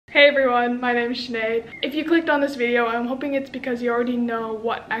Hey everyone, my name is Sinead. If you clicked on this video, I'm hoping it's because you already know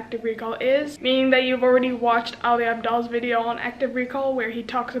what active recall is, meaning that you've already watched Ali Abdaal's video on active recall where he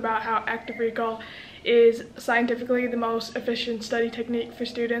talks about how active recall is scientifically the most efficient study technique for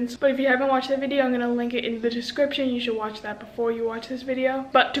students. But if you haven't watched that video, I'm going to link it in the description. You should watch that before you watch this video.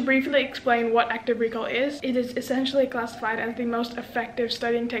 But to briefly explain what active recall is, it is essentially classified as the most effective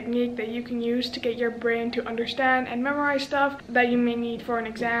studying technique that you can use to get your brain to understand and memorize stuff that you may need for an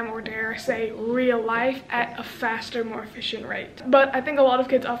exam or, dare say, real life at a faster, more efficient rate. But I think a lot of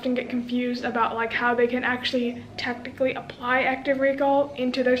kids often get confused about like how they can actually technically apply active recall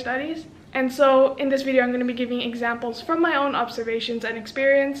into their studies. And so in this video, I'm going to be giving examples from my own observations and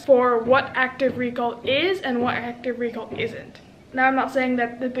experience for what active recall is and what active recall isn't. Now, I'm not saying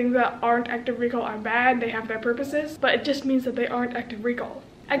that the things that aren't active recall are bad, they have their purposes, but it just means that they aren't active recall.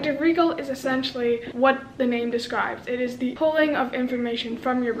 Active recall is essentially what the name describes. It is the pulling of information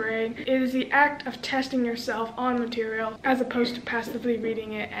from your brain. It is the act of testing yourself on material as opposed to passively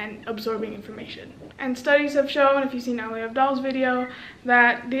reading it and absorbing information. And studies have shown, if you've seen Ali Abdaal's video,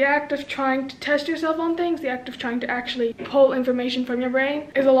 that the act of trying to test yourself on things, the act of trying to actually pull information from your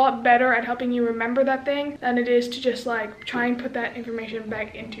brain, is a lot better at helping you remember that thing than it is to just like try and put that information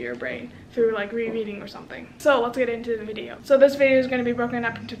back into your brain through like rereading or something. So let's get into the video. So this video is going to be broken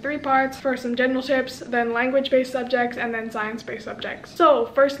up into 3 parts. First, some general tips, then language-based subjects, and then science-based subjects. So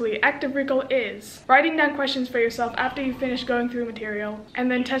firstly, active recall is writing down questions for yourself after you finish going through material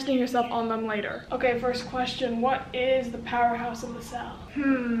and then testing yourself on them later. Okay, first question, what is the powerhouse of the cell?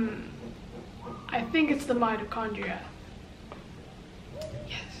 I think it's the mitochondria.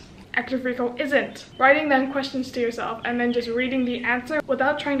 Active recall isn't writing down questions to yourself and then just reading the answer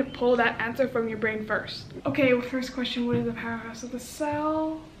without trying to pull that answer from your brain first. Okay, well, first question, what is the powerhouse of the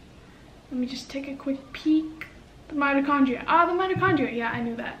cell? Let me just take a quick peek. The mitochondria. Ah, the mitochondria. Yeah, I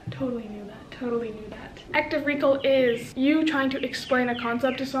knew that. Totally knew that. Totally knew that. Active recall is you trying to explain a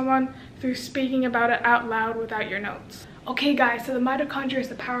concept to someone through speaking about it out loud without your notes. Okay guys, so the mitochondria is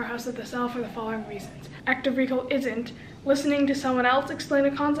the powerhouse of the cell for the following reasons. Active recall isn't listening to someone else explain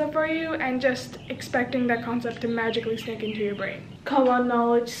a concept for you and just expecting that concept to magically sink into your brain. Come on,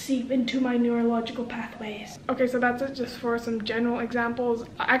 knowledge, seep into my neurological pathways. Okay, so that's it just for some general examples.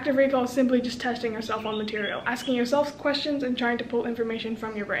 Active recall is simply just testing yourself on material, asking yourself questions and trying to pull information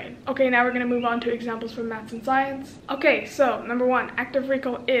from your brain. Okay, now we're going to move on to examples from maths and science. Okay, so number 1, active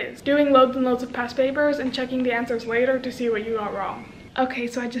recall is doing loads and loads of past papers and checking the answers later to see what you got wrong. Okay,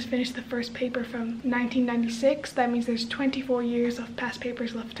 so I just finished the first paper from 1996. That means there's 24 years of past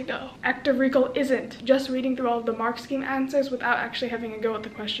papers left to go. Active recall isn't just reading through all of the mark scheme answers without actually having a go at the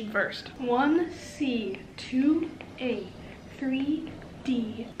question first. 1C, 2A,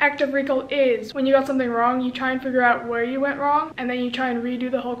 3D. Active recall is when you got something wrong, you try and figure out where you went wrong, and then you try and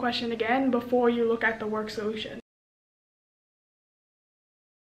redo the whole question again before you look at the work solution.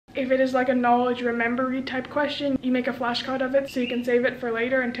 If it is like a knowledge remembery type question, you make a flashcard of it so you can save it for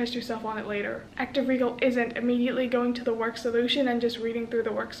later and test yourself on it later. Active recall isn't immediately going to the work solution and just reading through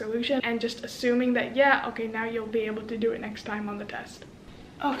the work solution and just assuming that, yeah, okay, now you'll be able to do it next time on the test.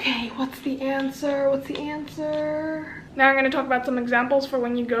 Okay, what's the answer? What's the answer? Now I'm going to talk about some examples for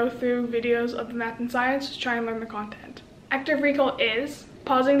when you go through videos of math and science to try and learn the content. Active recall is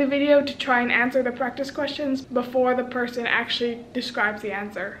pausing the video to try and answer the practice questions before the person actually describes the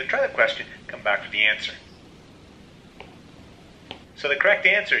answer. Try the question, come back to the answer. So the correct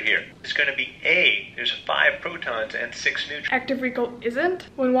answer here is going to be A. There's 5 protons and 6 neutrons. Active recall isn't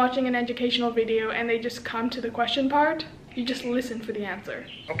when watching an educational video and they just come to the question part, you just listen for the answer.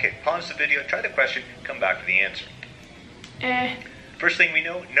 Okay, pause the video, try the question, come back to the answer. First thing we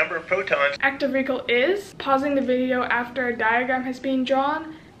know, number of protons. Active recall is pausing the video after a diagram has been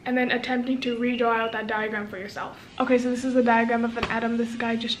drawn and then attempting to redraw out that diagram for yourself. Okay, so this is a diagram of an atom this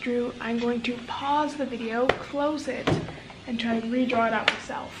guy just drew. I'm going to pause the video, close it, and try and redraw it out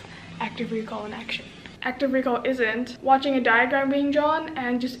myself. Active recall in action. Active recall isn't watching a diagram being drawn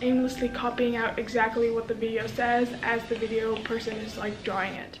and just aimlessly copying out exactly what the video says as the video person is like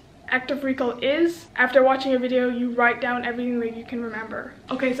drawing it. Active recall is, after watching a video, you write down everything that you can remember.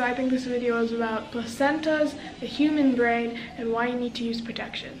 Okay, so I think this video is about placentas, the human brain, and why you need to use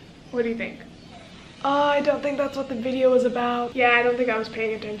protection. What do you think? Oh, I don't think that's what the video was about. Yeah, I don't think I was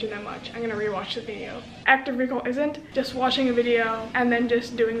paying attention that much. I'm gonna rewatch the video. Active recall isn't just watching a video and then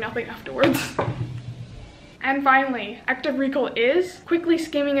just doing nothing afterwards. And finally, active recall is quickly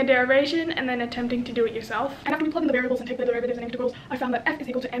skimming a derivation and then attempting to do it yourself. And after we plug in the variables and take the derivatives and integrals, I found that f is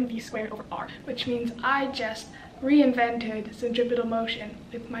equal to mv squared over r, which means I just reinvented centripetal motion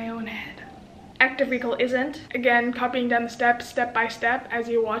with my own head. Active recall isn't. Again, copying down the steps step by step as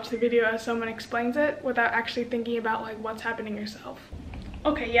you watch the video as someone explains it without actually thinking about like what's happening yourself.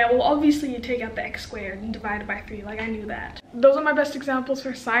 Okay, yeah, well obviously you take out the x squared and divide it by 3, like I knew that. Those are my best examples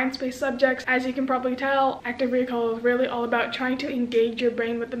for science-based subjects. As you can probably tell, active recall is really all about trying to engage your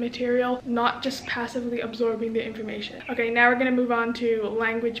brain with the material, not just passively absorbing the information. Okay, now we're gonna move on to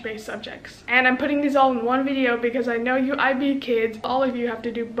language-based subjects. And I'm putting these all in one video because I know you IB kids, all of you have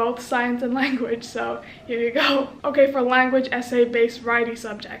to do both science and language, so here you go. Okay, for language essay-based writing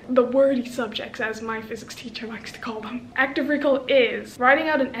subject, the wordy subjects as my physics teacher likes to call them. Active recall is writing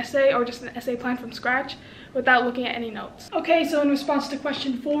out an essay or just an essay plan from scratch without looking at any notes. Okay, so in response to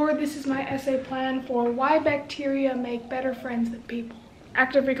question 4, this is my essay plan for why bacteria make better friends than people.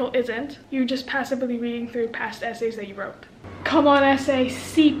 Active recall isn't you just passively reading through past essays that you wrote. Come on, essay,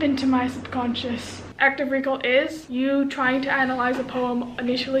 seep into my subconscious. Active recall is you trying to analyze a poem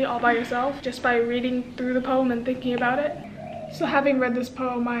initially all by yourself, just by reading through the poem and thinking about it. So having read this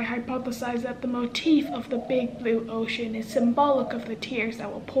poem, I hypothesize that the motif of the big blue ocean is symbolic of the tears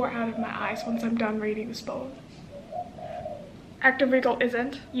that will pour out of my eyes once I'm done reading this poem. Active recall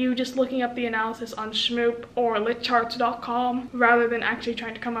isn't you just looking up the analysis on Shmoop or litcharts.com rather than actually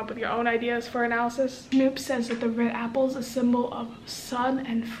trying to come up with your own ideas for analysis. Shmoop says that the red apple is a symbol of sun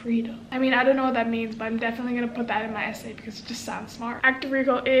and freedom. I mean, I don't know what that means, but I'm definitely going to put that in my essay because it just sounds smart. Active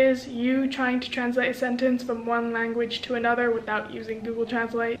recall is you trying to translate a sentence from one language to another without using Google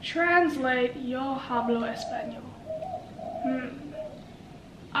Translate. Translate, yo hablo español.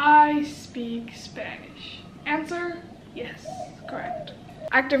 I speak Spanish. Answer? Yes, correct.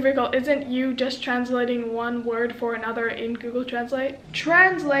 Active recall isn't you just translating one word for another in Google Translate.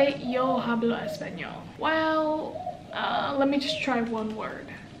 Translate, yo hablo español. Well, let me just try one word.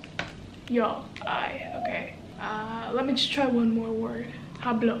 Yo, okay. Let me just try one more word.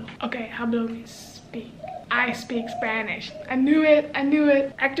 Hablo. Okay, hablo means speak. I speak Spanish. I knew it.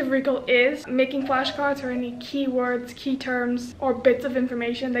 Active recall is making flashcards for any keywords, key terms, or bits of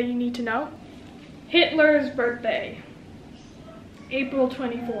information that you need to know. Hitler's birthday. April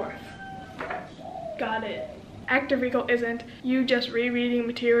 24th. Got it. Active recall isn't you just rereading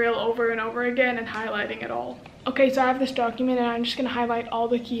material over and over again and highlighting it all. Okay, so I have this document and I'm just gonna highlight all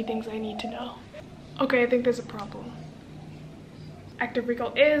the key things I need to know. Okay, I think there's a problem. Active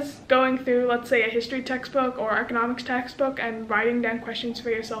recall is going through, let's say, a history textbook or economics textbook and writing down questions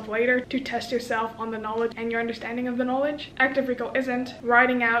for yourself later to test yourself on the knowledge and your understanding of the knowledge. Active recall isn't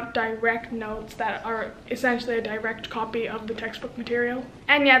writing out direct notes that are essentially a direct copy of the textbook material.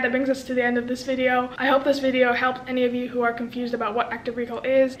 And yeah, that brings us to the end of this video. I hope this video helped any of you who are confused about what active recall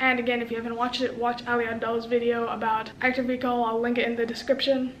is. And again, if you haven't watched it, watch Ali Abdaal's video about active recall. I'll link it in the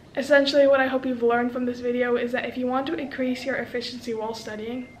description. Essentially, what I hope you've learned from this video is that if you want to increase your efficiency while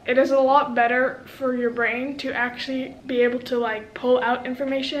studying, it is a lot better for your brain to actually be able to like pull out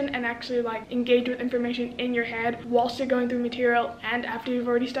information and actually like engage with information in your head whilst you're going through material and after you've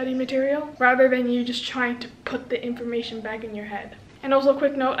already studied material, rather than you just trying to put the information back in your head. And also, a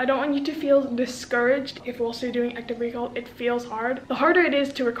quick note, I don't want you to feel discouraged if whilst you're doing active recall it feels hard. The harder it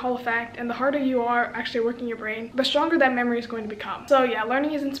is to recall a fact and the harder you are actually working your brain, the stronger that memory is going to become. So yeah,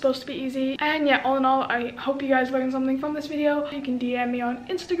 learning isn't supposed to be easy. And yeah, all in all, I hope you guys learned something from this video. You can DM me on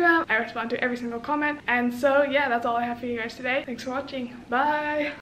Instagram. I respond to every single comment. And so yeah, that's all I have for you guys today. Thanks for watching. Bye!